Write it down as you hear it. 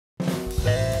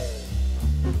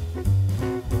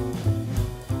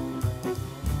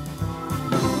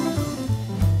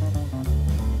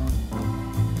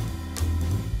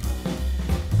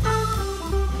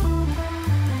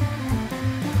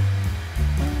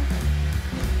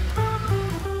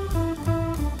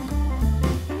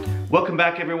Welcome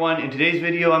back everyone. In today's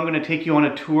video I'm going to take you on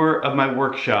a tour of my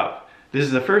workshop. This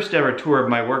is the first ever tour of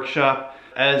my workshop.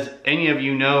 As any of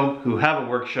you know who have a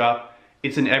workshop,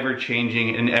 it's an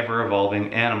ever-changing and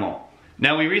ever-evolving animal.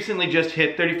 Now we recently just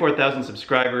hit 34,000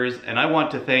 subscribers and I want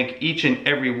to thank each and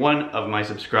every one of my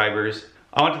subscribers.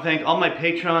 I want to thank all my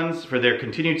patrons for their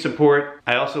continued support.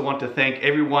 I also want to thank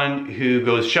everyone who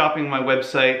goes shopping on my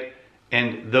website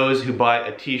and those who buy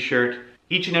a t-shirt.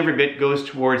 Each and every bit goes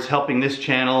towards helping this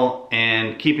channel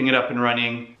and keeping it up and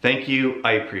running. Thank you,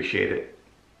 I appreciate it.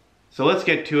 So let's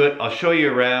get to it. I'll show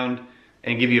you around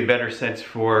and give you a better sense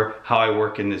for how I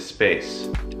work in this space.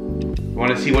 You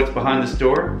want to see what's behind this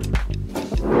door?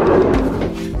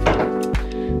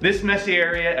 This messy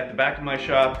area at the back of my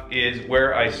shop is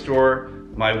where I store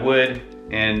my wood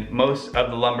and most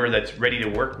of the lumber that's ready to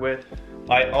work with.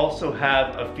 I also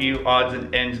have a few odds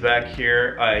and ends back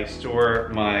here. I store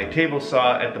my table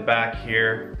saw at the back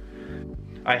here.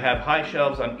 I have high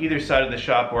shelves on either side of the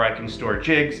shop where I can store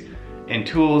jigs and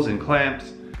tools and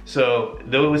clamps. So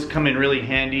those come in really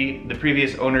handy. The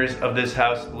previous owners of this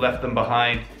house left them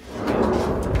behind.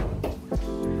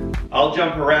 I'll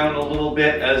jump around a little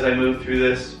bit as I move through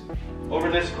this.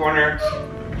 Over this corner,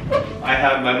 I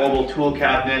have my mobile tool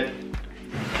cabinet.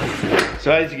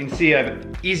 So as you can see, I have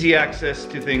easy access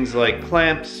to things like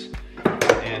clamps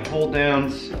and hold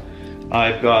downs.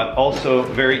 I've got also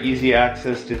very easy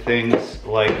access to things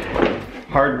like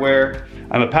hardware.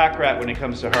 I'm a pack rat when it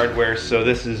comes to hardware, so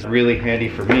this is really handy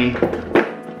for me.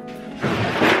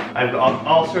 I've got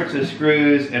all sorts of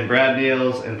screws and brad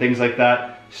nails and things like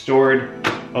that stored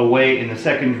away in the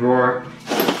second drawer.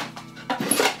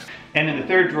 And in the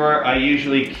third drawer, I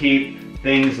usually keep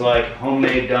things like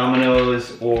homemade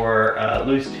dominoes or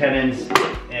loose tenons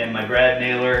and my brad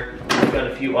nailer. I've got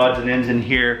a few odds and ends in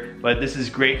here, but this is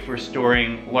great for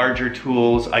storing larger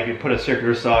tools. I could put a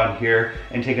circular saw in here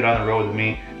and take it on the road with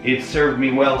me. It's served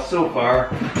me well so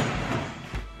far.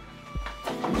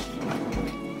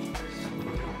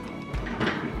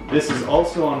 This is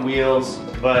also on wheels,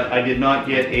 but I did not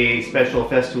get a special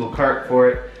Festool cart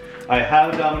for it. I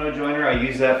have a domino joiner, I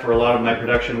use that for a lot of my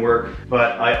production work,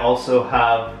 but I also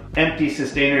have empty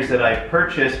sustainers that I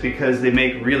purchased because they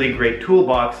make really great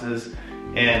toolboxes,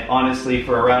 and honestly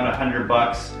for around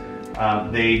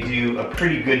 $100 they do a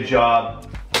pretty good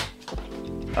job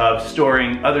of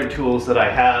storing other tools that I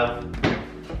have,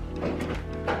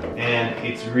 and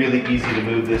it's really easy to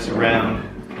move this around.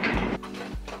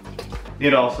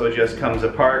 It also just comes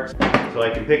apart, so I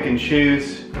can pick and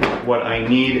choose what I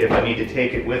need if I need to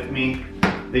take it with me.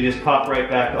 They just pop right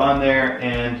back on there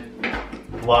and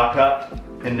lock up,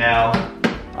 and now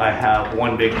I have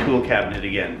one big tool cabinet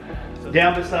again. So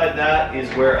down beside that is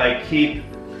where I keep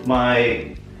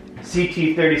my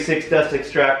CT36 dust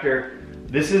extractor.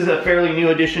 This is a fairly new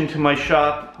addition to my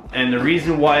shop, and the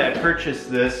reason why I purchased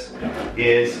this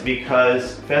is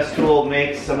because Festool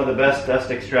makes some of the best dust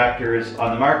extractors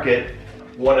on the market.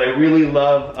 What I really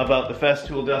love about the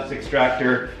Festool dust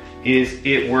extractor is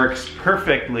it works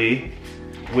perfectly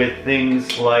with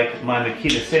things like my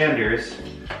Makita sanders,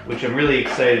 which I'm really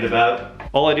excited about.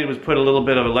 All I did was put a little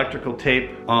bit of electrical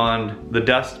tape on the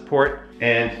dust port,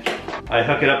 and I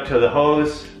hook it up to the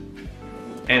hose,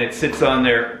 and it sits on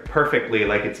there perfectly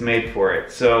like it's made for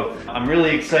it. So I'm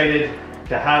really excited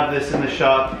to have this in the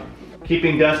shop.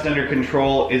 Keeping dust under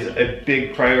control is a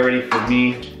big priority for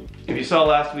me. If you saw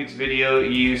last week's video,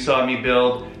 you saw me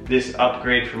build this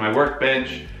upgrade for my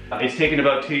workbench. It's taken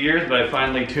about 2 years, but I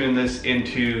finally tuned this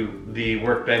into the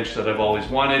workbench that I've always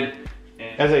wanted.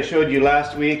 As I showed you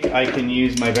last week, I can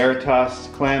use my Veritas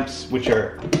clamps, which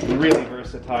are really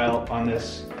versatile on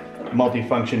this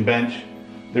multifunction bench.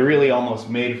 They're really almost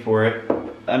made for it.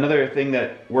 Another thing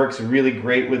that works really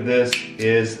great with this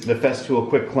is the Festool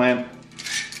quick clamp.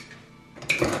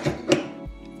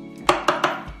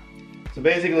 So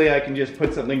basically I can just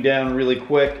put something down really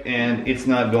quick and it's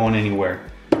not going anywhere.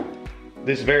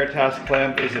 This Veritas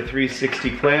clamp is a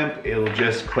 360 clamp. It'll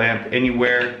just clamp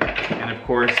anywhere, and of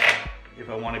course if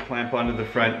I want to clamp onto the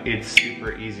front, it's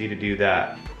super easy to do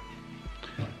that.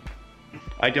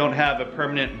 I don't have a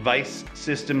permanent vise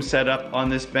system set up on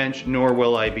this bench, nor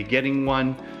will I be getting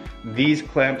one. These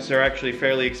clamps are actually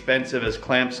fairly expensive as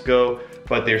clamps go,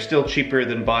 but they're still cheaper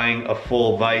than buying a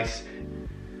full vise.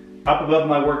 Up above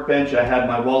my workbench I have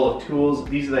my wall of tools.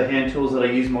 These are the hand tools that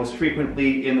I use most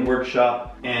frequently in the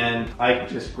workshop, and I can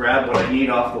just grab what I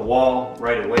need off the wall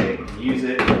right away, use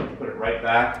it, put it right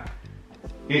back.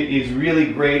 It is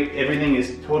really great. Everything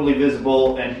is totally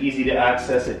visible and easy to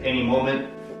access at any moment.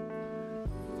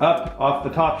 Up off the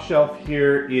top shelf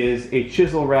here is a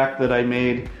chisel rack that I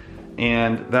made.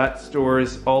 and that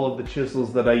stores all of the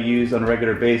chisels that I use on a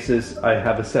regular basis. I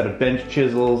have a set of bench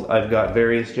chisels, I've got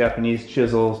various Japanese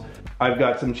chisels, I've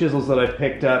got some chisels that I've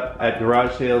picked up at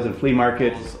garage sales and flea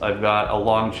markets. I've got a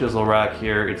long chisel rack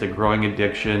here. It's a growing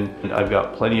addiction. I've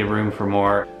got plenty of room for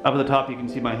more. Up at the top you can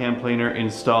see my hand planer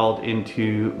installed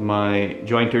into my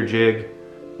jointer jig.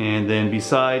 And then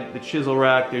beside the chisel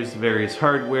rack there's various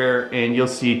hardware, and you'll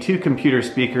see 2 computer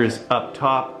speakers up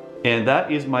top, and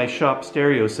that is my shop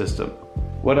stereo system.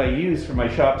 What I use for my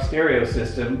shop stereo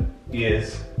system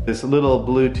is this little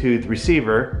Bluetooth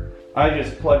receiver. I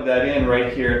just plug that in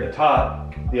right here at the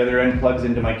top. The other end plugs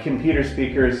into my computer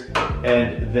speakers,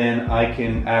 and then I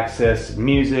can access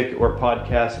music or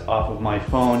podcasts off of my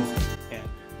phone.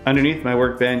 Underneath my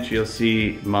workbench you'll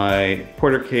see my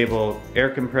Porter cable air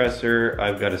compressor.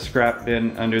 I've got a scrap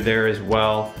bin under there as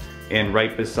well, and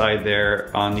right beside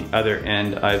there on the other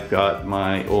end I've got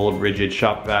my old rigid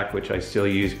shop vac, which I still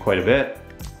use quite a bit.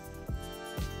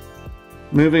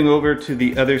 Moving over to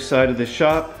the other side of the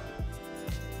shop.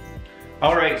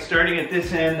 Alright, starting at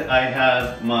this end I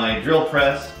have my drill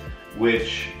press,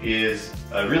 which is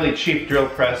a really cheap drill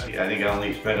press. I think I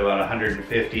only spent about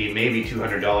 $150, maybe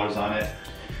 $200 on it.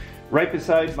 Right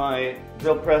beside my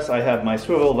drill press I have my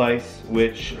swivel vise,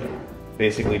 which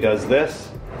basically does this.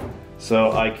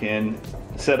 So I can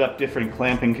set up different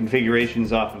clamping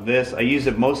configurations off of this. I use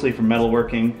it mostly for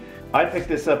metalworking. I picked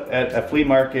this up at a flea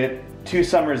market 2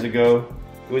 summers ago.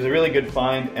 It was a really good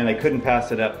find and I couldn't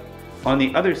pass it up. On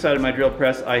the other side of my drill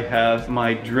press I have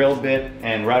my drill bit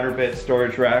and router bit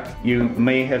storage rack. You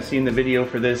may have seen the video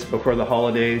for this before the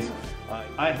holidays.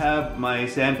 I have my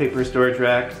sandpaper storage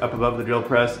rack up above the drill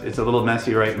press. It's a little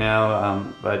messy right now,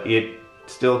 but it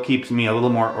still keeps me a little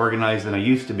more organized than I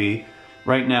used to be.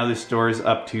 Right now this stores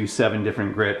up to 7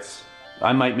 different grits.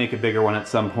 I might make a bigger one at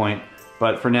some point,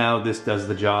 but for now this does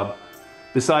the job.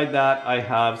 Beside that I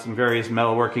have some various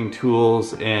metalworking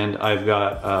tools, and I've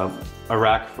got a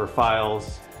rack for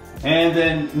files. And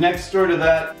then next door to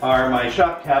that are my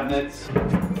shop cabinets.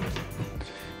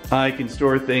 I can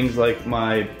store things like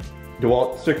my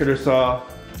DeWalt circular saw.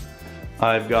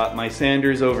 I've got my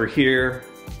sanders over here.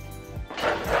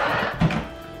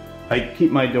 I keep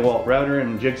my DeWalt router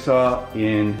and jigsaw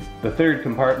in the 3rd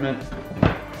compartment.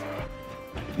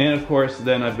 And of course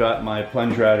then I've got my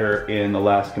plunge router in the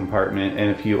last compartment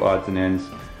and a few odds and ends.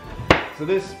 So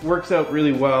this works out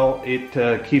really well.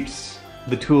 It keeps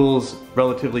the tools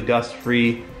relatively dust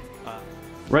free.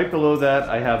 Right below that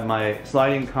I have my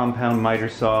sliding compound miter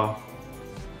saw.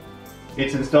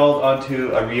 It's installed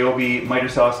onto a Ryobi miter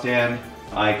saw stand.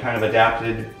 I kind of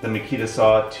adapted the Makita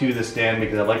saw to the stand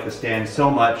because I like the stand so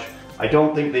much. I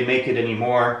don't think they make it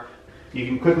anymore. You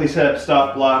can quickly set up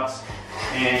stop blocks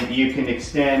and you can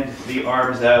extend the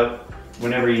arms out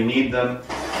whenever you need them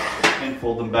and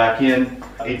fold them back in.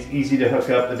 It's easy to hook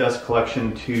up the dust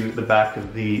collection to the back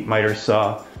of the miter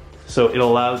saw, so it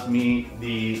allows me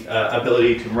the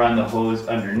ability to run the hose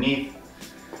underneath.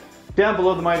 Down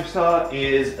below the miter saw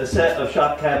is a set of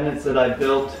shop cabinets that I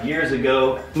built years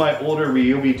ago. My older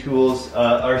Ryobi tools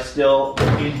are still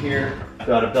in here. I've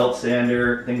got a belt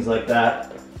sander, things like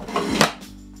that.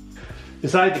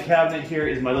 Beside the cabinet here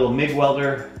is my little MIG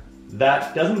welder.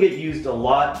 That doesn't get used a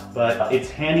lot, but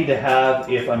it's handy to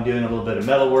have if I'm doing a little bit of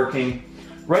metalworking.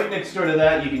 Right next door to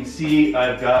that you can see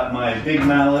I've got my big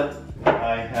mallet.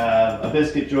 I have a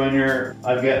biscuit joiner.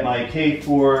 I've got my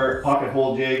K4 pocket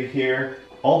hole jig here.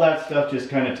 All that stuff just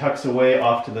kind of tucks away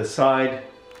off to the side.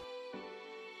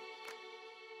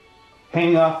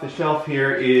 Hanging off the shelf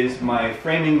here is my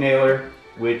framing nailer,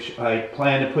 which I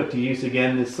plan to put to use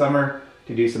again this summer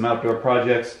to do some outdoor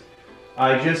projects.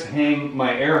 I just hang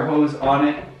my air hose on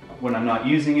it when I'm not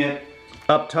using it.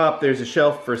 Up top there's a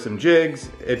shelf for some jigs,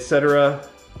 etc.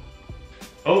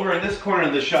 Over in this corner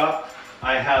of the shop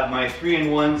I have my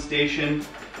 3-in-1 station,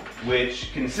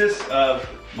 which consists of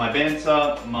my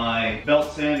bandsaw, my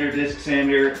belt sander, disc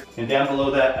sander, and down below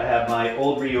that I have my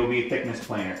old Ryobi thickness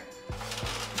planer.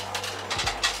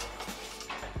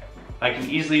 I can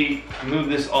easily move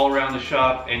this all around the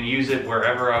shop and use it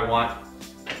wherever I want.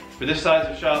 For this size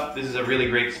of shop, this is a really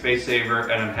great space saver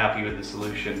and I'm happy with the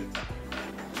solution.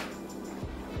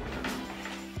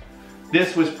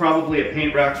 This was probably a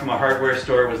paint rack from a hardware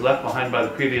store. It was left behind by the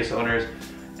previous owners.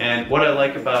 And what I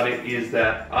like about it is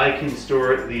that I can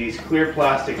store these clear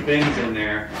plastic bins in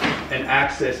there and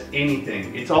access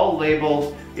anything. It's all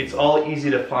labeled, it's all easy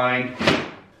to find.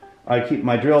 I keep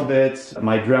my drill bits,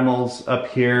 my Dremels up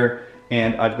here,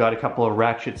 and I've got a couple of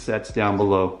ratchet sets down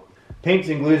below. Paints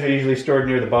and glues are usually stored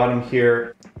near the bottom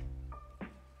here.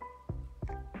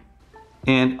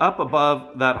 And up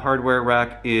above that hardware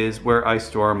rack is where I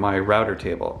store my router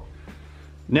table.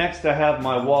 Next, I have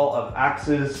my wall of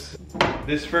axes.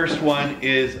 This first one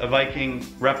is a Viking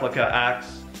replica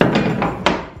axe.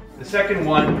 The second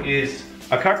one is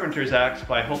a carpenter's axe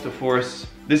by Hulteforce.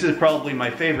 This is probably my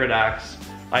favorite axe.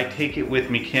 I take it with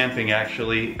me camping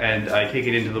actually, and I take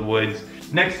it into the woods.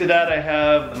 Next to that, I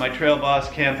have my Trail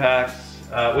Boss camp axe,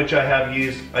 which I have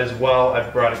used as well.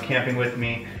 I've brought it camping with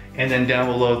me. And then down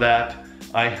below that,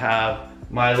 I have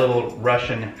my little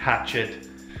Russian hatchet.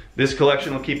 This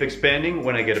collection will keep expanding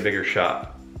when I get a bigger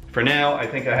shop. For now, I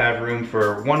think I have room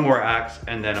for one more axe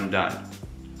and then I'm done.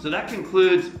 So that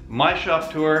concludes my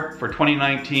shop tour for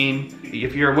 2019.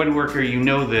 If you're a woodworker, you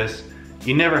know this.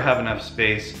 You never have enough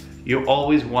space. You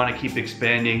always want to keep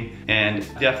expanding, and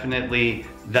definitely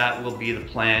that will be the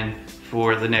plan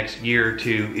for the next year or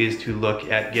two, is to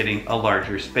look at getting a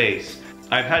larger space.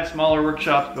 I've had smaller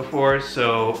workshops before,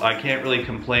 so I can't really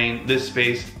complain. This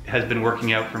space has been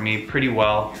working out for me pretty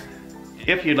well.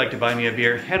 If you'd like to buy me a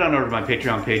beer, head on over to my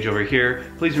Patreon page over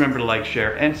here. Please remember to like,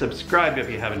 share, and subscribe if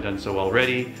you haven't done so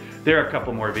already. There are a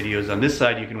couple more videos on this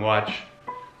side you can watch.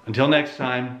 Until next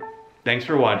time, thanks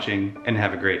for watching and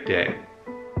have a great day.